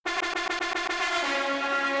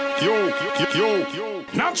Yo,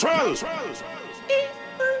 natural.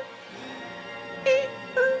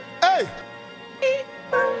 Hey,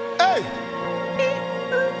 hey.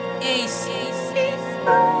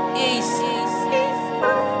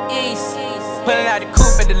 Pulling out the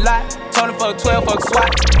coupe at the lot, Tony for a 12 for a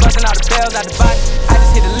swat, busting all the bells out the box. I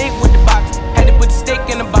just hit a lick with the box, had to put the stick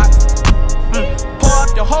in the box. Pour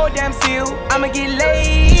up the whole damn seal, I'ma get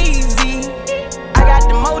lazy. I got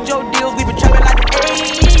the mojo deals, we been trapping like the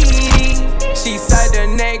 80s. She said the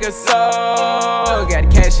nigga so, got a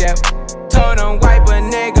cash out. Told him wipe a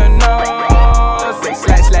nigga no, say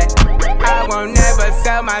slash. I won't never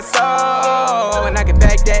sell my soul, and I can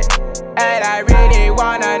back that. And I really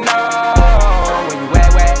wanna know when you where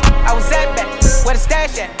I was at back, where the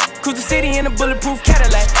stash at? Cruise the city in a bulletproof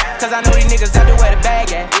Cadillac, cause I know these niggas out there where the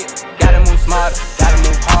bag at. Gotta move smarter, gotta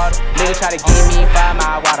move harder. Niggas try to give me 5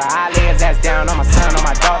 mile water, I lay his ass down on my son, on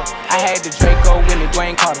my daughter. I had the Draco with me,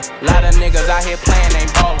 Dwayne Carter. Lot of niggas out here playing,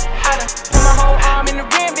 ain't ballin'. I done put my whole arm in the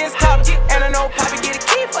rim, Vince Carter. And I know Poppy get a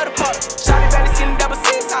key for the party. Shawty better see them double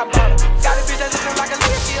C's, I bought her. Got a bitch that lookin' like a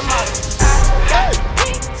little, she a model. I got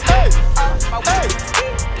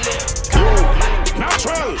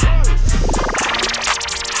Natural.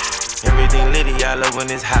 Everything litty, I love when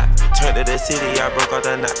it's hot. Turned to the city, I broke out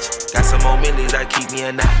the notch. Got some more millies, I keep me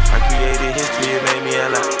a knot. I created history, it made me a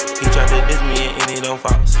lot. He tried to diss me and it don't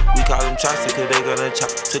false. We call them chopsticks cause they gonna chop.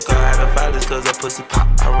 Took her out of filers cause her pussy pop.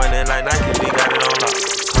 I run it like Nike, we got it on lock.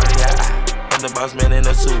 Cardiac eye. I'm the boss man in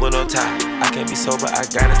a suit with no tie. I can't be sober, I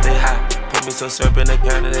gotta stay high. Put me some syrup in the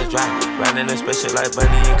can that's dry. Riding a special like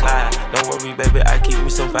Bunny and Clyde. Don't worry, baby, I keep me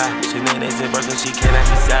some fire. Shenanigans and Birkin, she cannot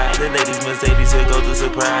decide. The ladies Mercedes, here goes the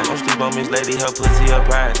surprise. Don't sleep on Miss Lady, her pussy, her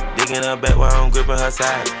pride. Digging her back while I'm gripping her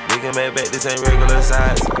side. Digging back, this ain't regular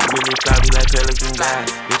size. You really fly me like Pelican guys.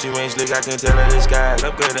 Bitch, you ain't slick, I can tell her the skies.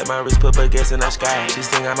 Upgrade at my wrist, put her gas in the sky. She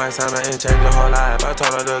think I might sign her and change her whole life. I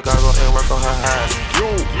told her to goggle and work on her eyes.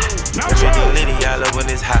 Everything litty, I love when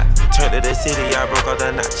it's hot. Turned to the city, I broke out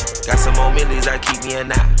the notch. Got some more millies, I keep me a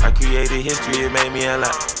knot. I created history, it made me a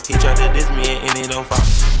lot. He tried to diss me and it don't fall.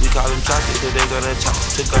 We call them chopsticks cause they gonna chop.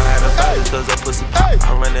 Took her out of filers cause her pussy pop.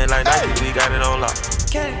 I run it like Nike, we got it on lock.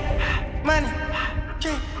 Get it, money,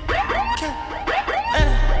 get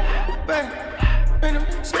burn them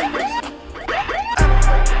slippers.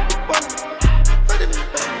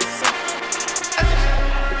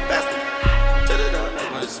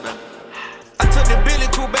 I took the Billy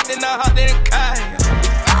Cool back, then I hopped in the car.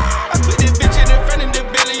 I put this bitch in front of the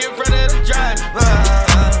Billy, in front of the driver.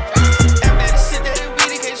 And man, the shit that it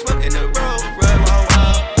really can't smoke in the road.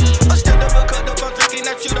 I stepped up and cut up, I'm drinking, I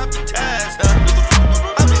shoot off the tires.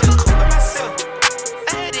 I'm in the coupe by myself. I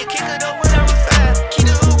had to kick it up when I was 5. Keep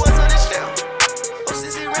the hood ones on the shelf. Oh,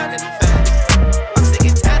 since it round in the fat. I'm sick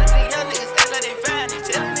and tired of the young niggas act like they fine, they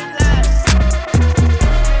telling them lies.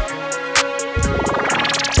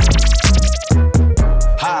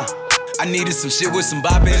 I needed some shit with some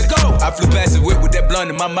bop in it. Let's go. I flew past the whip with that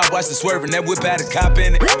blunt in my mouth, watched it swerving. That whip had a cop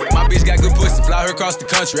in it. My bitch got good pussy, fly her across the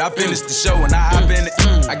country. I finished the show and I hop in it.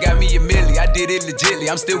 I got me a milli, I did it legitly.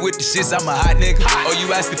 I'm still with the shits, I'm a hot nigga. Oh,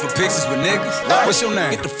 you asking for pictures with niggas? What's your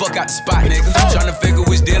name? Get the fuck out the spot, nigga. Tryna figure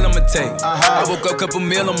which deal I'ma take. I woke up, couple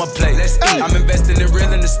meal on my plate. Let's eat. I'm investing in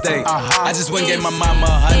real estate. I just went and gave my mama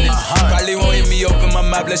 100. Probably won't hear me open my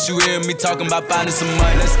mouth, bless you hear me talking about finding some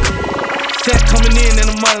money. Let's go. Set coming in and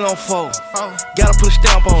the money on fold. Gotta put a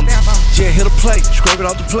stamp on it. Yeah, hit a plate, scrape it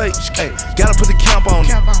off the plate. Hey, gotta put the camp on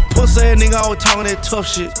it. Pussy ass nigga always talking that tough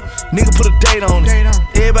shit. Nigga put a date on it.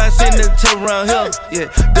 Everybody sitting there tell around here. Yeah,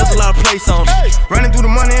 there's a lot of place on it. Running through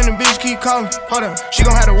the money and the bitch keep calling. Hold up, she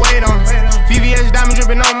gon' have to wait on it. VVS diamond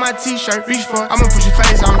dripping on my t-shirt. Reach for it, I'ma put your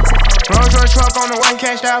face on it. Rolls Royce truck on the white,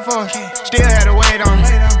 cashed out for it. Still had to wait on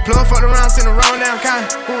it. Plug fucked around, sent a roll down kind.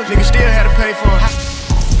 Nigga still had to pay for it.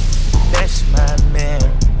 That's my man.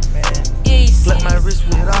 Flip my wrist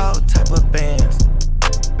with all type of bands.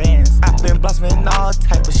 I've been blossoming all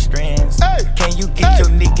type of strands. Can you get your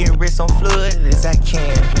nigga wrist on fluid as I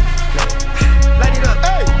can? Light it up,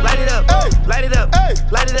 light it up, light it up,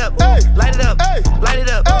 light it up, light it up, light it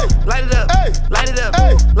up, light it up, light it up, light it up,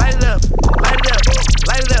 light it up,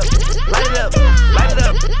 light it up, light it up, light it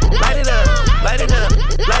up, light it up, light it up,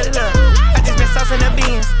 light it up. I just been saucing the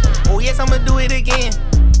beans. Oh yes, I'ma do it again.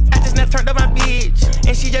 Now turned up my bitch,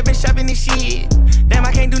 and she just been shopping this shit. Damn,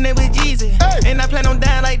 I can't do nothing with Jesus, and I plan on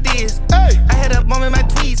dying like this. I had a bum in my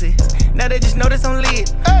tweezers, now they just know that I'm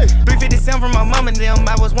lit. 357 from my mom and them,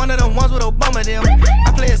 I was one of them ones with Obama them.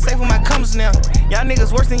 I play it safe with my comes now, y'all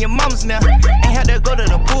niggas worse than your mamas now. Ain't had to go to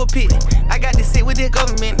the pulpit, I got to sit with the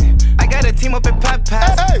government. I got a team up at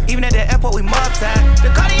Popeyes, even at the airport we mob tied. The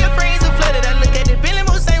Cartier frames are flooded, I look at the Billy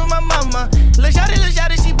Moose with my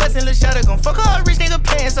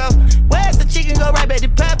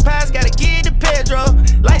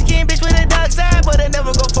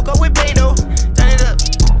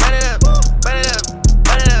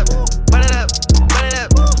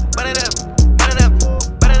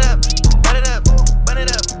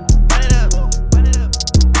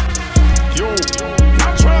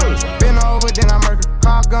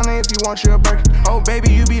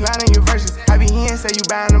baby, you be lying in your verses. I be here and say you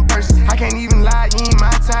buying them purses. I can't even lie, you ain't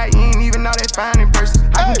my type, you ain't even know that fine in person.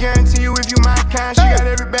 I can guarantee you if you my kind, she got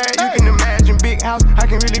every bag you can imagine. Big house, I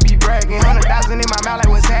can really be bragging. 100,000 in my mouth, like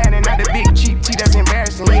what's happening? Not the big cheap tea, that's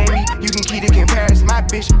embarrassing. You ain't me, you can keep the comparison. My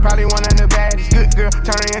bitch, probably one of the baddest. Good girl,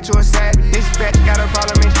 turn her into a savage. This bitch got a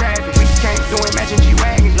problem in traffic. We can't do it, matching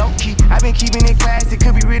G-Wagon. Low key, I been keeping it classy.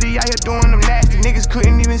 Could be really out here doing them nasty. Niggas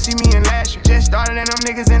couldn't even see me in last year. Just started and them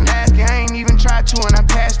niggas in last year. I ain't even tried to and I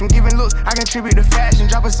passed them. Giving looks, I contribute to fashion.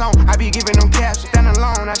 Drop a song, I be giving them captions. Stand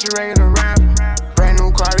alone, not your regular rapper. Brand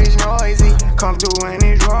new car is noisy. Come through and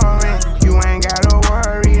it's roaring. You ain't gotta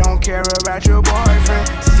worry, don't care about your boyfriend.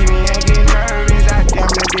 See me ain't get nervous, I damn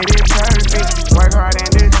near did it perfect. Work hard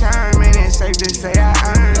and determined, it's safe to say I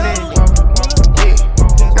earned it. Yeah.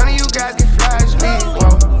 None of you guys can flash me.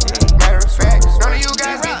 Matter of fact, none of you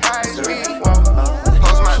guys can hide me.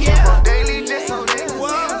 Post my people daily just so they can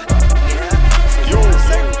see. Yo,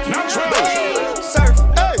 natural. Surf,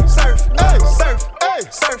 surf, surf, surf,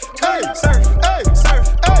 surf, surf, surf,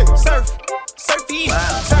 surf, surfy,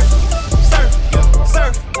 surf, surf,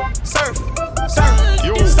 surf, surf, surf,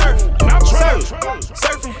 Yo, surf, natural.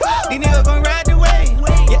 surfing. These niggas gon' ride the wave.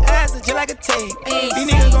 Your eyes are just like a tape. These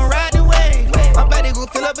niggas gon' ride the wave. I'm about to go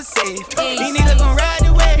fill up a safe. These niggas gon' ride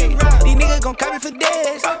the wave. These niggas gon' copy for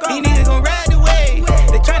days. These niggas gon' ride the wave.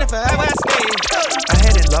 They tryna forever I stay. I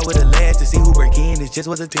had it low with a last to see who break in. It just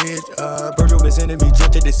was a test. Virgil been sending me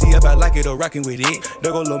drifted to see if I like it or rockin' with it.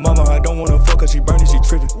 There go lil' mama, I don't wanna fuck her, she burnin', she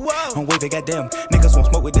trippin'. I'm waving, goddamn. Niggas won't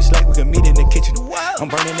smoke with the slack, we can meet in the kitchen. I'm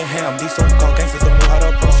burning the ham. These so-called gangsters don't know how to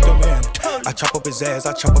approach the man. I chop up his ass,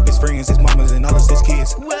 I chop up his friends, his mamas, and all of his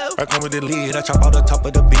kids. I come with the lid, I chop out the top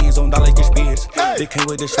of the beans on dollars get spears. They came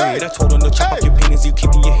with the shred, I told them to chop off your penis, you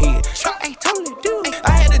keep in your head. I totally do.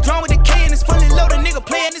 I had a drum with a K and it's fully loaded, nigga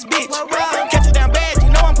playin' this bitch. Catch it down bad, you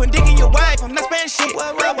know I'm putting dick in your wife, I'm not sparing shit.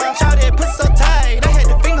 Shout that pussy so tight, I had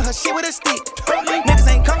to finger her shit with a stick. Niggas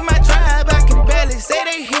ain't come from my tribe, I can barely say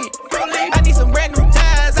they hit. I need some brand new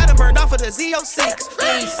ties, I done burned off of the Z06.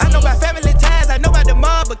 I know about family ties, I know about the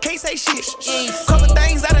mob, but can't say shit. Couple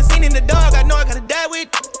things I done seen in the dog, I know I gotta die with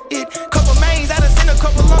it. Couple mains, I done seen a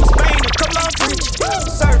couple on Spain, a couple on French.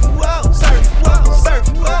 Surf, whoa, surf, whoa, surf,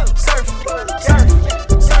 whoa, surf, surf, surf,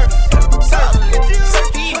 surf, surf,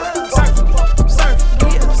 surf, surf,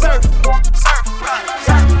 surf,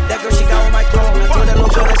 surf. That girl, she got on my throne. I told that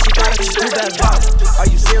little girl that she got it, you better. Are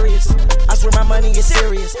you serious? I swear my money is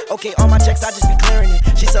serious. Okay, all my checks, I just be clearing it.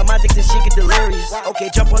 She sell my dick till she get delirious. Okay,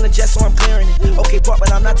 jump on the jet so I'm clearing it. Okay, pop,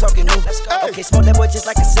 but I'm not talking new. Okay, smoke that boy just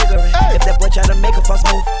like a cigarette. If that boy try to make a fuss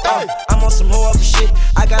move, I'm on some whole other shit.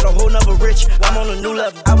 I got a whole nother rich. I'm on a new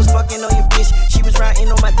level. I was fucking on your bitch. She was riding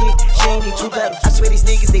on my dick. She ain't need 2 pedals. I swear these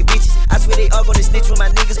niggas, they bitches. I swear they all gonna snitch when my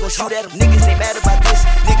niggas gon' shoot at them. Niggas, they mad about this.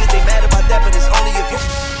 Niggas, they mad about that, but it's only if you.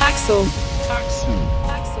 Axel.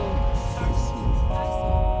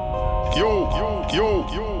 Yo, yo, yo,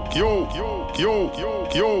 yo, yo, yo, yo,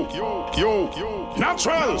 yo, yo, yo, yo,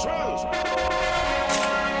 natural.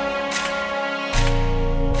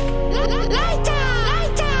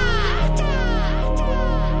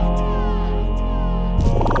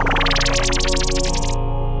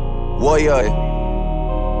 Warrior.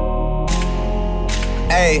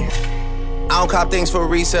 Hey. I don't cop things for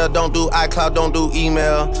resale, don't do iCloud, don't do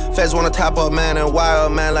email. Feds wanna top up man and wire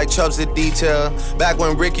up man like Chubbs did detail. Back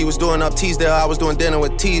when Ricky was doing up Teasdale, I was doing dinner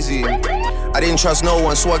with Teasy. I didn't trust no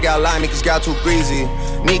one, swore gal lie me cause gal too greasy.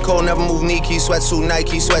 Nico never move Nike, sweatsuit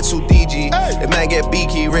Nike, sweatsuit DG. If man get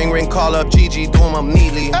beaky, ring, call up Gigi, do him up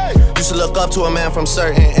neatly. Used to look up to a man from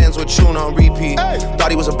certain ends with tune on repeat. Thought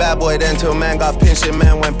he was a bad boy then till man got pinched and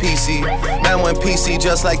man went PC. Man went PC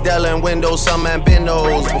just like Dell and Windows, some man been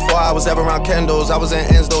those. Before I was ever around Kendos, I was in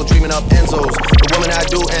Enzo, dreaming up Enzos. The woman I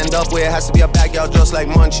do end up with has to be a backyard just like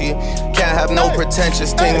Munchie. Can't have no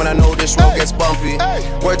pretentious thing when I know this road gets bumpy.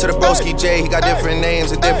 Word to the broski J, he got different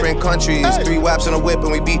names in different countries. 3 whaps in a whip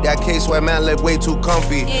and we beat that case where man lived way too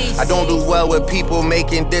comfy. I don't do well with people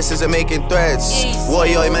making disses and making threats.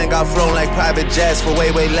 Warrior, man got flown like private jets for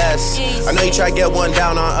way less. I know you try to get one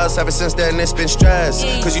down on us, ever since then it's been stress.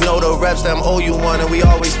 Cause you know the reps them owe you one and we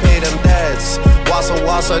always pay them debts.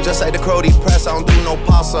 Wassa, just like the Crody press, I don't do no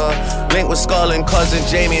pasta. Link with Skull and cousin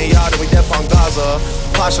Jamie and Yard, and we def on Gaza.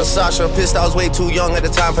 Pasha, Sasha, pissed I was way too young at the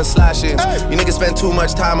time for slashing. You niggas spend too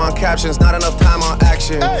much time on captions, not enough time on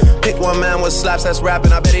action. Pick one man with slaps that's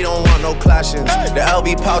rapping, I bet he don't want no clashing. The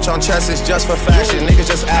LB pouch on chest is just for fashion, niggas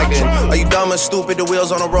just acting. Are you dumb or stupid? The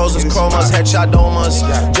wheels on the roses, chromas, headshot domas.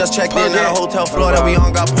 Just checked in at a hotel floor that we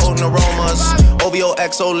on, got potent aromas. OVO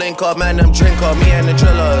XO link up, man, them drink up, me and the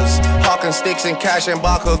drillers. Hawking sticks and cash and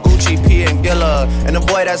Baka, Gucci, P and Gilla. And the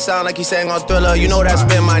boy that sound like he sang on Thriller, you know that's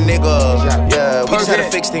been my nigga. Yeah, we just had to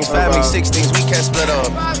fix things, family 6 things, we can't split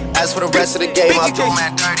up. As for the rest of the game, I'll do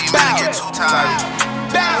man dirty, man, get 2 times.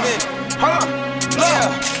 Hold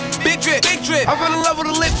on, big drip, I fell in love with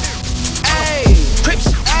a lip. Ayy,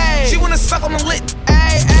 Crips, ayy, she wanna suck on the lip.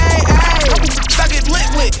 Ayy, I get lit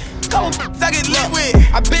with. I get lit with.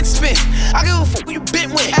 I been spit. I give a fuck who you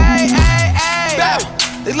been with. Ayy. Bow.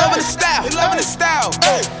 They loving the style.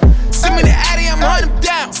 Send me the Addy, I'm hunting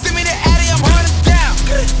down.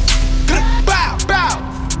 Bow.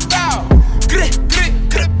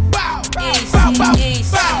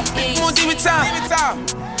 Come on, demon time.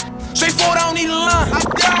 Straightforward, I don't need a line. I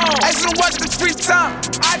don't. Ask them watch the free time.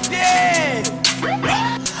 I did.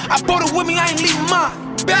 I bought it with me, I ain't leaving mine.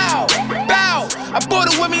 Bow. I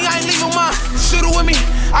bought it with me, I ain't leaving mine. Shoot it with me.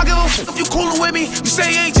 I give a fuck if you coolin' with me. You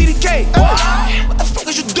say you ain't GDK. What the fuck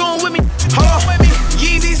is you doing with me? Hold on with me.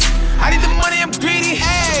 Yeezys. I need the money, I'm greedy.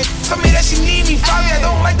 Hey, tell me that she need me. Fabi, I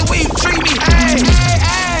don't like the way you treat me. Hey,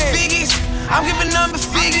 Figgies. I'm giving number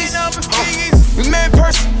figures. We met in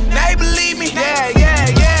person, now you believe me.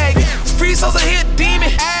 Yeah. Free souls are here,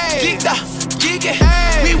 demon. Geeked up, geeking.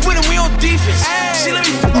 We winning, we on defense. She let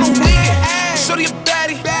me fuck on the weekend. Shorty a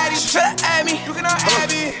baddie. She try to add me. You cannot have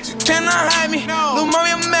me. She cannot hide me. Little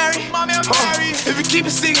mommy, I'm married. If you keep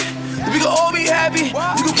it secret, we can all be happy.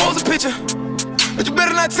 You can post a picture, but you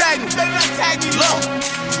better not tag me. Low,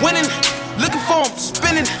 winning, looking for him,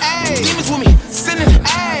 spinning. Demons with me, sinning.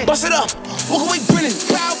 Bust it up, walk away grinning.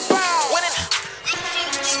 Winning.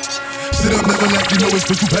 Sit up, never like you know it's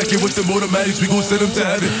pistol packing with the automatics. We gon' send them to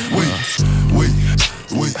heaven. Wait.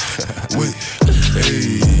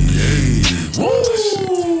 Hey. Woo!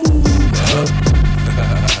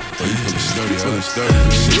 You feeling sturdy.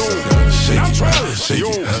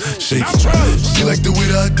 Shake it. She like the way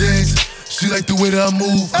that I dance. She like the way that I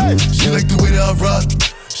move. She like the way that I rock.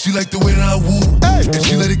 She like the way that I woo. And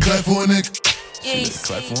she let it clap for a nigga.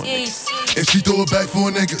 And she throw it back for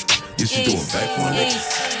a nigga. Yeah, she throw it back for a nigga.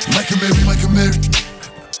 Mike and Mary.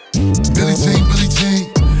 Billie Jean.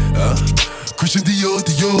 Christian Dior.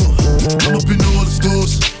 I'm up in all the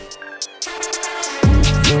stores.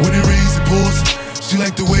 When it rains, it pours. She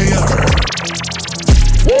like the way I heard.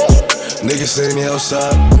 Niggas saying they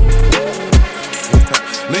outside.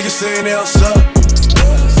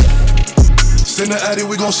 Send the Addy,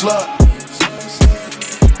 we gon' slide.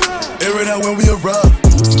 Air it out when we arrive.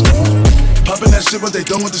 Poppin' that shit, but they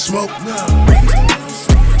done with the smoke.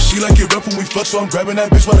 She like it rough when we fuck, so I'm grabbing that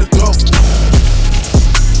bitch by the throat.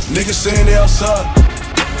 Niggas saying they outside.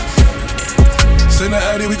 Send the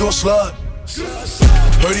Addy, we gon' slide.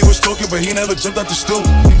 Heard he was talking, but he never jumped out the stool.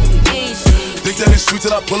 Think that it's sweet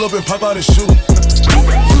till I pull up and pop out his shoe.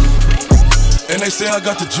 And they say I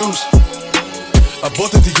got the juice. I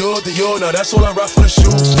bought the Dior, now that's all I rock for the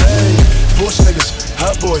shoes. Hey, Bush niggas,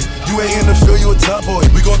 hot boy, you ain't in the field, you a top boy.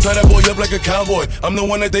 We gon' tie that boy up like a cowboy. I'm the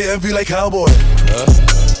one that they envy like cowboy.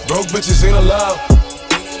 Broke bitches ain't allowed.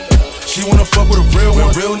 She wanna fuck with a real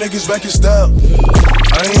one, real niggas back in style.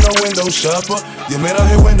 I ain't no window shopper, yeah man out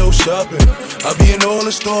here window shopping. I be in all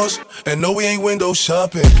the stores, and no we ain't window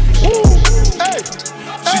shopping. Hey.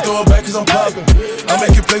 She throw it back cause I'm poppin'. I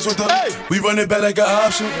make it plays with her, we run it back like an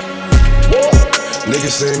option.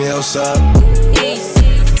 Niggas saying they outside.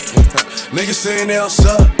 Niggas saying they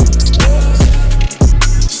outside.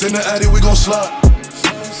 Send the Addy, we gon' slide.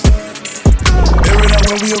 Air it out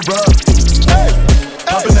when we arrive.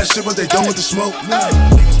 Poppin' that shit, but they done with the smoke.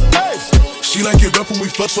 She like it rough when we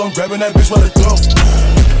fuck, so I'm grabbing that bitch by the throat.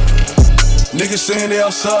 Niggas saying they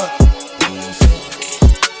outside.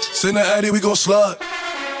 Send the Addy, we gon' slide.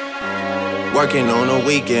 Working on the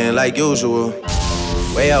weekend like usual.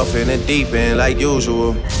 Way off in the deep end like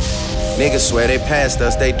usual. Niggas swear they passed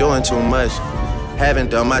us, they doing too much. Haven't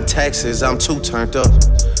done my taxes, I'm too turned up.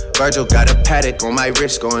 Virgil got a paddock on my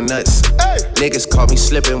wrist going nuts. Niggas caught me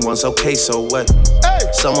slipping once, okay, so what?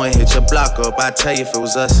 Someone hit your block up, I tell you if it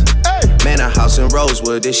was us. Man, a house in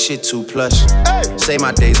Rosewood, this shit too plush. Say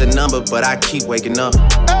my day's a number, but I keep waking up.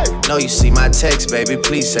 Know you see my text, baby,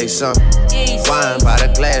 please say something. Wine by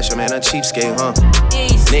the glass, I'm in a cheapskate, huh?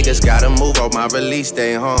 Niggas gotta move on my release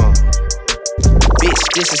day, huh? Bitch,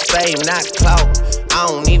 this is fame, not clout. I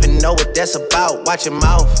don't even know what that's about, watch your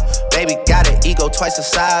mouth. They baby got an ego twice the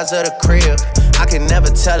size of the crib. I can never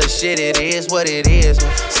tell a shit, it is what it is.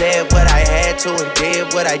 Said what I had to and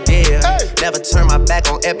did what I did. Never turn my back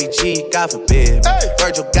on FBG, God forbid.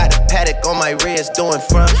 Virgil got a paddock on my wrist, doing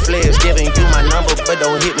front flips. Giving you my number, but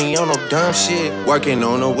don't hit me on no dumb shit. Working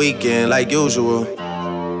on the weekend like usual.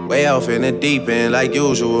 Way off in the deep end like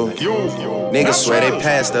usual. Niggas swear they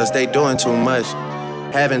passed us, they doing too much.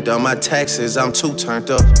 Haven't done my taxes, I'm too turned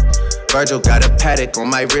up. Virgil got a paddock on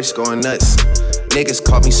my wrist going nuts. Niggas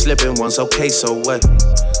caught me slipping once, okay, so what?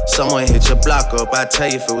 Someone hit your block up, I tell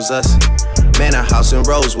you if it was us. Man, a house in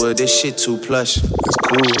Rosewood, this shit too plush. It's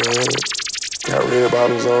cool, man. Got red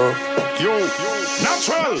bottoms on.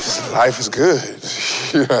 Natural. Life is good.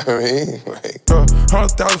 You know what I mean? Like,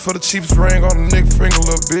 100,000 for the cheapest ring on the nigga finger,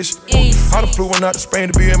 little bitch. I done flew one out to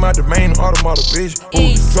Spain to be in my domain, automata, bitch.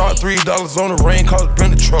 Dropped $3 on the ring, cause it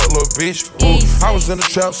been the truck, little bitch. I was in the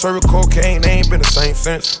trap, serving cocaine, they ain't been the same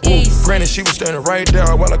since. Granted, she was standing right there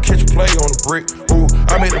while I catch a play on the brick.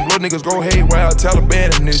 I made them little niggas go haywire,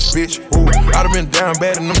 Taliban in this bitch. I done been down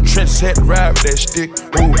bad in them trenches, had to ride with that stick.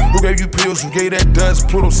 Who gave you pills, who gave that dust,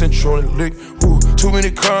 Pluto sent you on the lick. Too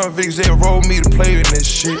many convicts, they rolled me to play in this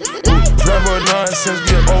shit. Forever nonsense,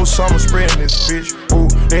 get old summer spraying this bitch.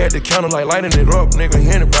 They had the counter like lighting it up, nigga,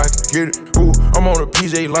 hand if I can get it. I'm on a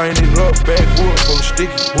PJ lining it up, backwood full of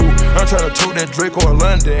sticky. I'm tryna tote that Draco or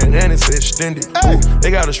London, and it's extended.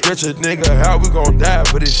 They gotta stretch a nigga, how we gon' die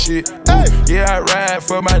for this shit? Yeah, I ride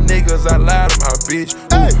for my niggas, I lie to my bitch.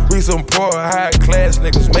 We some poor, high class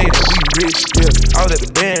niggas made it, we rich. Yeah, I was at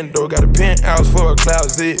the band though, got a penthouse for a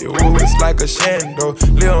closet. It's like a shando,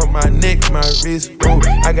 live on my neck, my wrist.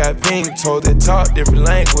 I got pink toes that talk different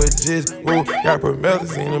languages. Got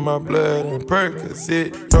promethazine in my blood and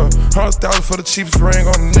Percocet. 100,000 for the cheapest ring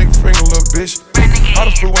on the nigga finger, little bitch. I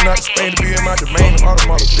done flew one out to Spain to be in my domain,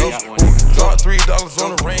 automata, bitch. Dropped $3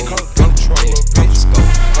 on the ring, cause it's on the truck, little bitch.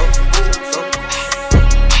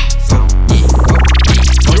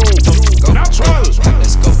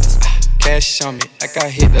 Let's go. Cash on me, like I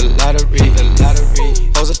hit the lottery.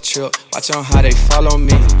 Hoes a trip, watch on how they follow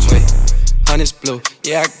me. Wait, honey's blue,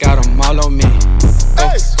 yeah, I got them all on me. Go,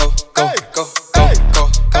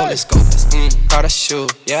 let's go. Proud of shoe,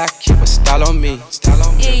 yeah, I keep a style on me.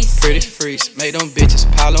 Pretty freaks, make them bitches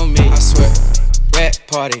pile on me. I swear, rat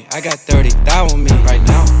party, I got 30,000 on me right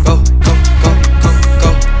now. Go,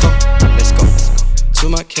 let's go. To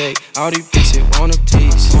my cake, all these bitches want a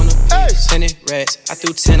piece. 10 rats, I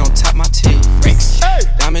threw 10 on top my teeth.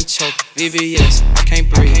 Diamond choke, VVS, I can't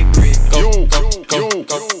breathe.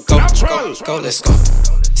 Go, let's go.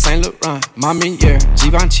 Saint Laurent, Mamiere,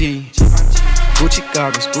 Givenchy. Gucci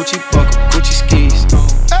goggles, Gucci buckle, Gucci skis.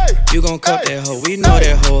 You gon' cut that hoe, we know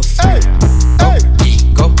that hoe free.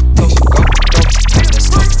 Go, let's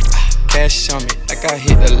go. Cash on me, like I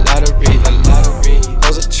hit the lottery.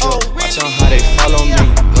 Hoes a trip, watch on how they follow me.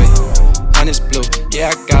 Wait, honey's blue, yeah,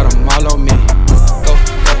 I got them all on me. Go,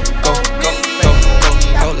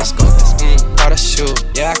 let's go. Proud of shoe,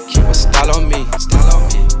 yeah, I keep a style on me.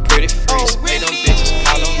 Pretty freaks, made them bitches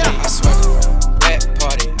pile on me. I swear, rat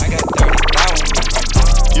party, I got 30,000.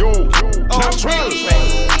 Natural.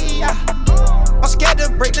 I'm scared to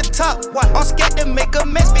break the top. I'm scared to make a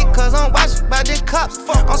mess because I'm watched by the cops.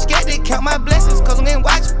 I'm scared to count my blessings because I'm getting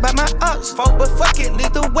watched by my ops. But fuck it,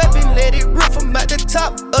 leave the weapon, let it rip from at the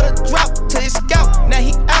top of the drop to his scalp. Now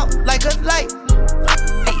he out like a light.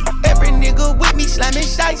 Every nigga with me slamming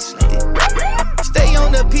shites. Stay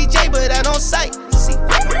on the PJ, but I don't sight.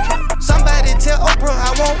 Somebody tell Oprah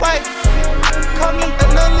I won't wipe. Call me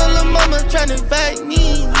another little mama tryna fight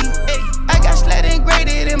me. I got slat and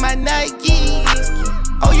graded in my Nikes.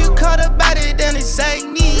 Oh, you caught about it, then it's like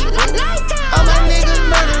me. All my niggas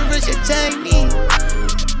murderers, you take me.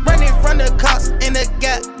 Running from the cops in the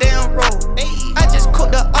goddamn road. I just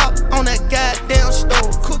cooked the op on the goddamn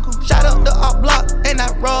stove. Shot up the op block and I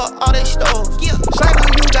robbed all they stoves. Slangle,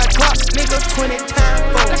 you got clocks, nigga, 20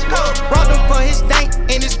 times fold. Robbed him for his dank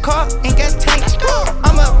in his car and gas tank.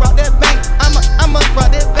 I'ma rob that bank, I'ma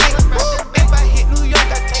rob that bank. If I hit New York,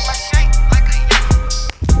 I take my shank like a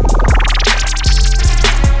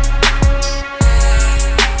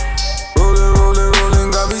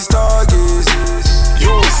Rolling, got me stargazing.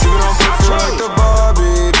 Sippin' on paper like the bar,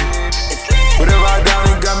 baby. Whatever I down,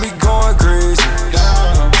 it got me going crazy.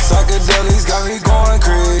 Psychedelics got me going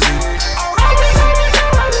crazy.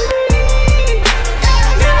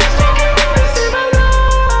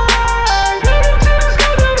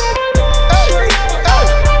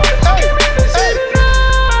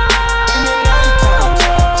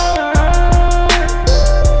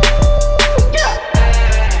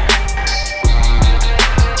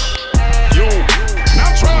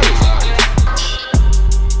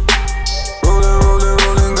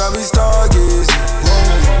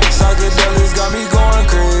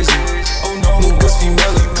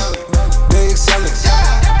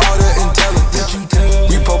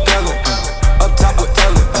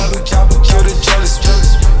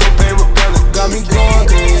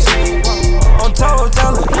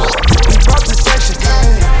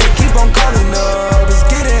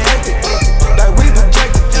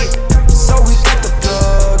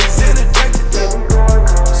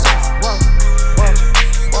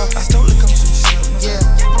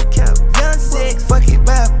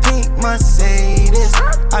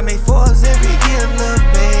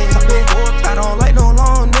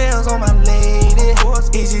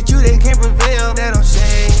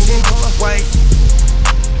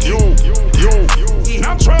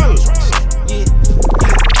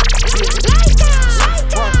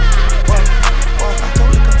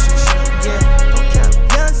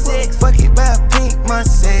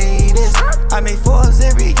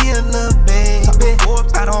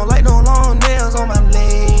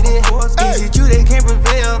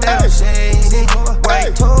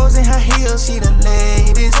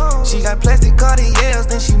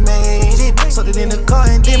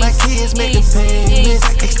 kids make the payments.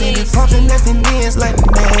 Extended pumps and nesting ends like the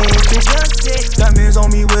Matrix. Diamonds on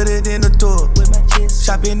me with it in the door.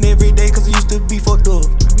 Shopping every day cause it used to be for door.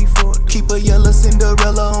 Keep a yellow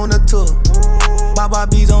Cinderella on the tour. Baba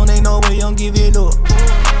B's on, ain't no way I'm giving up.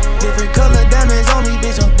 Different color diamonds on me,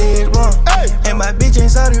 bitch, I'm dead wrong. And my bitch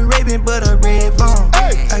ain't Saudi Arabian, but a red phone.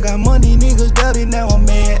 I got money, niggas doubted, now I'm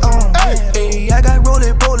mad on. Hey, I got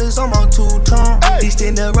rolling bullets, I'm on 2-tone. These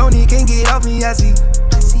tenderoni can't get off me, I see.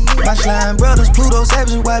 My slime brothers, Pluto,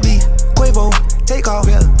 Savage, YB, Quavo, take off,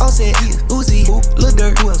 Offset, Uzi, Lil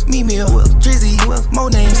Durk, Me Mill, Drizzy,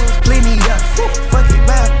 more names, play me up. Fuck it,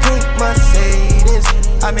 buy a pink Mercedes.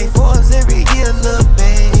 I make fours every year, little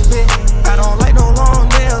baby. I don't like no long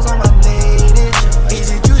nails on my lady.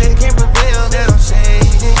 Is it you that can't prevail that I'm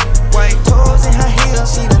shady? White toes and her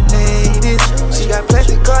heels, she the latest. She got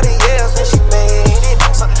plastic Cartiers and she made it.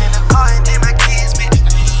 Something in the car and then my kids made it.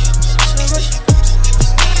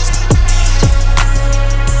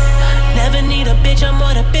 Never need a bitch, I'm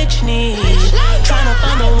what a bitch need. Tryna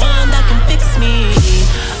find the one that can fix me.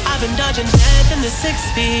 I've been dodging death in the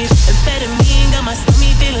 6-speed. Amphetamine got my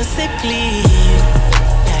stomach feeling sickly.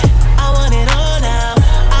 I want it all now.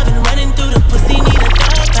 I've been running through the pussy, need a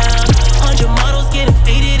compound. 100 models getting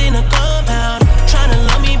faded in a compound. Tryna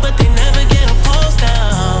love me, but they never get a pulse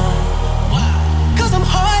down. Cause I'm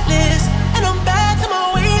heartless, and I'm back to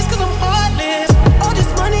my ways, cause I'm heartless. All this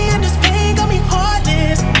money and this pain got me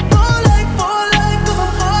heartless. More life, cause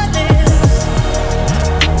I'm heartless.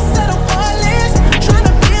 Said I'm heartless,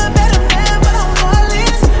 tryna be a better man, but I'm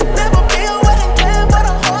heartless. Never be a wedding man, but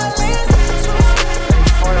I'm heartless.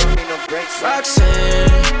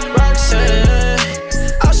 Roxanne,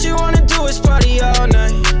 all she wanna do is party all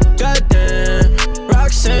night. Goddamn,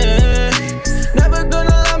 Roxanne, never gonna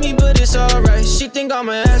love me, but it's alright. She think I'm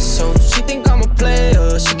an asshole, she think I'm a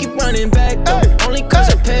player. She keep running back though, only cause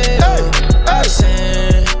I pay her.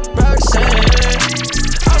 Roxanne,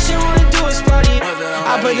 all she wanna do is party.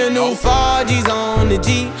 I put the new 4Gs on the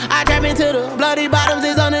G. I trap into the bloody bottoms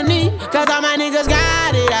is underneath. Cause all my niggas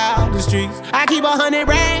got it out the streets. I keep 100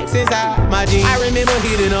 racks inside my jeans. I remember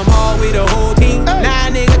hitting them all with the whole team. Now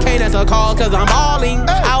a nigga can't answer calls cause I'm balling.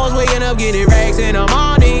 I was waking up getting racks in the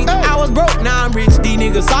morning. I was broke, now I'm rich, these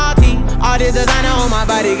niggas salty. All this designer on my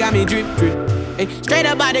body got me drip. Ay, straight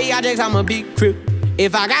up by the objects, I'm a big crip.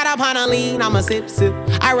 If I got up on a lean, I'ma sip.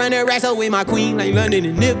 I run the racks up with my queen like London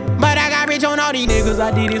and Nip. But I got rich on all these niggas,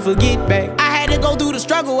 I didn't forget back. I had to go through the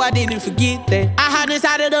struggle, I didn't forget that. I hopped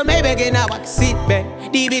inside of the Maybach and now I can sit back.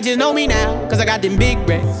 These bitches know me now, cause I got them big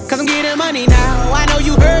racks. Cause I'm getting money now, I know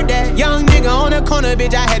you heard that. Young nigga on the corner,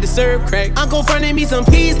 bitch, I had to serve crack. Uncle fronted me some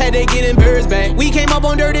peas, had to get them birds back. We came up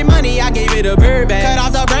on dirty money, I gave it a bird back. Cut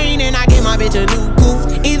off the brain and I gave my bitch a new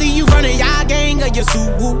goof. Either you from the y'all gang or you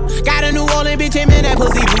Suwu. Got a New Orleans bitch, and man, that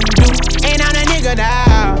pussy voodoo. And I'm a nigga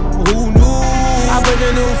now, who knew? I put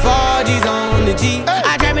the new 4Gs on the G.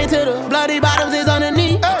 I trap into the bloody bottoms is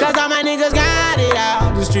underneath. Cause all my niggas got it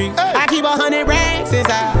out the streets. I keep 100 racks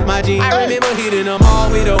inside my jeans. I remember hitting them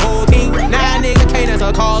all with the whole team. Now a nigga can't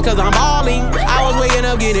answer calls cause I'm balling. I was waking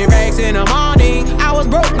up getting racks in the morning. I was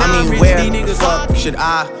broke, now I'm rich, where these niggas fuck should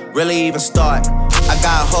I really even start? I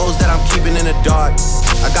got hoes that I'm keeping in the dark.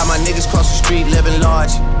 I got my niggas cross the street living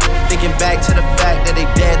large. Thinking back to the fact that they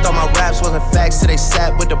dead, thought my raps wasn't facts till they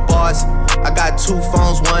sat with the bars. I got 2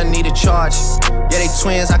 phones, one need a charge. Yeah, they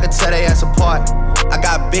twins, I could tell they ass apart. I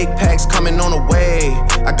got big packs coming on the way.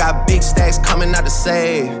 I got big stacks coming out to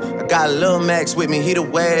save. I got Lil Max with me, he the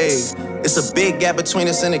wave. It's a big gap between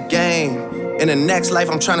us and the game. In the next life,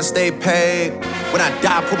 I'm trying to stay paid. When I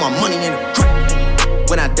die, put my money in the grave.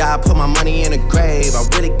 When I die, put my money in the grave. I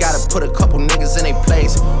really gotta put a couple niggas in their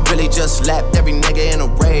place. Really just lapped every nigga in a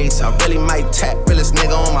race. I really might tap realest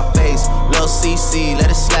nigga on my face. Lil CC,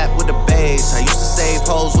 let it slap with the bass. I used to save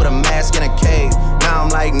hoes with a mask in a cave. Now I'm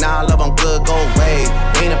like, nah, love, I'm good, go away.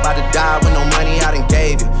 Ain't about to die with no money I done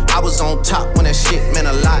gave you. I was on top when that shit meant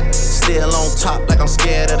a lot. Still on top like I'm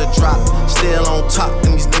scared of the drop. Still on top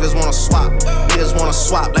and these niggas wanna swap. Niggas wanna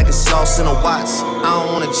swap like it's sauce in a Watts. I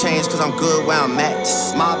don't wanna change cause I'm good where I'm at.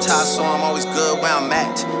 Mob tie, so I'm always good where I'm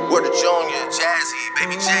at. Word to Junior, Jazzy,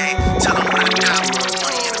 Baby J. Tell them where to go.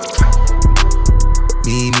 Money in the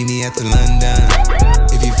Meet me at the London.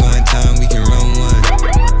 If you find time, we can run one.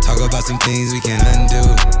 Talk about some things we can undo.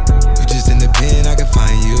 You just in the pen, I can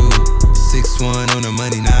find you. 6'1" on the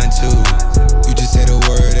money, 9'2". You just say the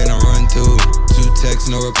word and I run through. 2 texts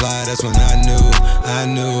text, no reply, that's when I knew.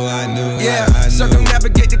 Yeah,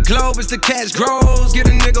 circumnavigate the globe as the cash grows. Get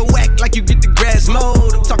a nigga whack like you get the grass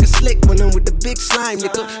mowed. I'm talking slick when I'm with the big slime,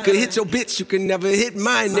 nigga. Could hit your bitch, you can never hit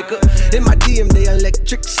mine, nigga. In my DM, they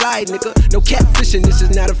electric slide, nigga. No catfishing, this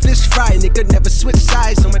is not a fish fry, nigga. Never switch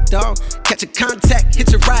sides on my dog. Catch a contact,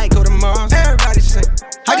 hit your ride, go to Mars. Everybody say,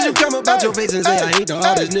 how did you come about your face and say I hate the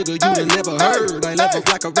hardest nigga you done never heard? I left off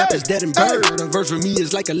like a rapper's dead and bird. A verse for me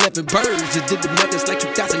is like 11 birds. Just did the math, it's like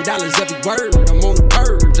 $2,000 every word. I'm on the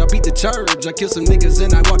purge, I beat the church. I killed some niggas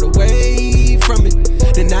and I walked away from it.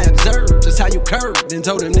 Then I observed just how you curved and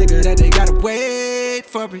told them nigga that they gotta wait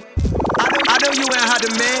for it. I know you ain't hot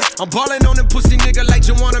man. I'm ballin' on them pussy nigga like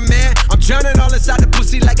you want a man. I'm drowning all inside the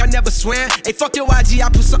pussy like I never swam. Hey, fuck your IG, I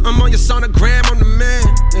put something on your sonogram. I'm the man.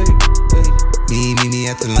 Hey, hey. Me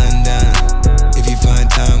at the London. If you find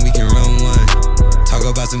time, we can run one. Talk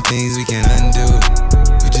about some things we can undo.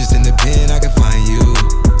 You just in the pen, I can find you.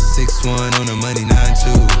 6'1" on the money,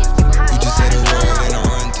 9'2". You just say the word and I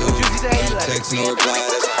run to. No text, no reply.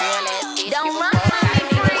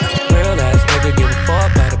 Real ass nigga give a fuck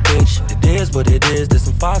about a bitch. It is what it is, this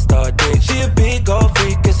some 5-star dick. She a big gold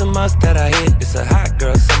freak, it's a must that I hit. It's a hot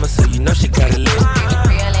girl summer, so you know she got it lit.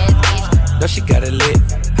 Know she got it lit.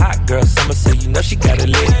 Hot girl summer, so you know she got it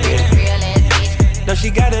lit. Yeah. Know she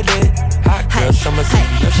got it lit. Hot girl summer, so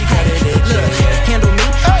you know she got it lit. Yeah. Handle me?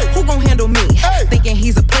 Who gon' handle me? Thinking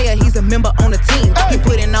he's a player, he's a member on the team. He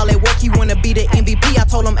put in all that work, he wanna be the MVP. I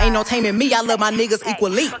told him ain't no taming me, I love my niggas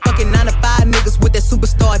equally. Fucking 9 to 5 niggas with that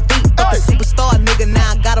superstar beat. Fuck the superstar nigga,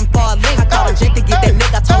 now I got him far link. I called him Jake to get that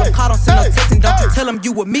nigga, I told him call, don't send no text. And don't you tell him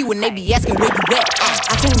you with me when they be asking where you at.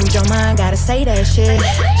 I can't read your mind, gotta say that shit.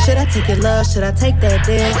 Should I take your love, should I take that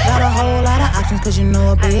dick? Got a whole lot of options cause you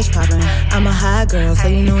know a bitch poppin'. I'm a high girl, so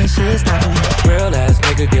you know when shit's stoppin'. Real ass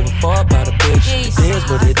nigga give a fuck about a bitch. It is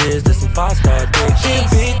what it is, this some 5-star dick. She a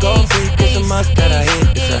big gold freak, it's a must that I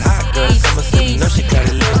hit. It's a hot girl summer, so you know she got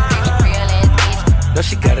it lit. Know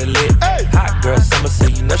she got it lit. Hot girl summer, so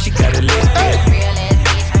you know she got it lit.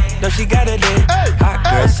 Know she got it lit. Hot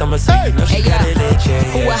girl summer, so you know she got it lit. Yeah,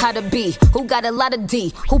 yeah. Who a how to be? Who got a lot of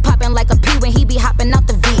D? Who poppin' like a P when he be hopping out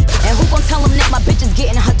the V? And who gon' tell him that my bitch is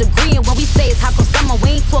getting her degree? And when we say it's hot for summer,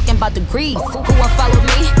 we ain't talking about degrees. Who won't follow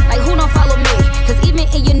me? Like who don't follow me? Cause even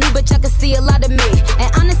in your new bitch, I can see a lot of me.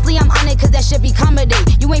 And honestly, I'm on it cause that shit be comedy.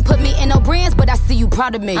 You ain't put me in no brands, but I see you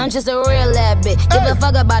proud of me. I'm just a real ass bitch. Give a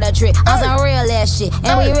fuck about a trick. I'm some real ass shit.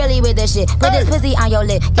 And we really with this shit. Put this pussy on your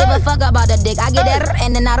lip. Give a fuck about the dick. I get that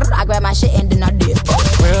and then I grab my shit and then I dip.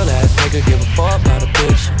 Real ass nigga give a fuck about a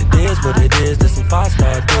bitch. It is what it is, this some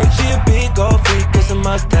 5-star dick. She a big gold freak, it's a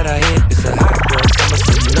must that I hit. It's a hot girl summer,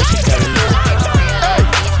 so you know she got it lit.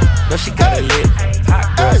 Know she got it lit. Hot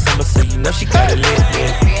girl summer, so you know she got it lit.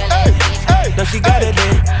 Yeah. Know she got it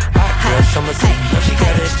lit. Hot girl summer, so you know she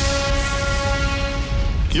got it.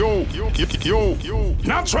 Yo,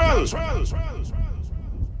 natural.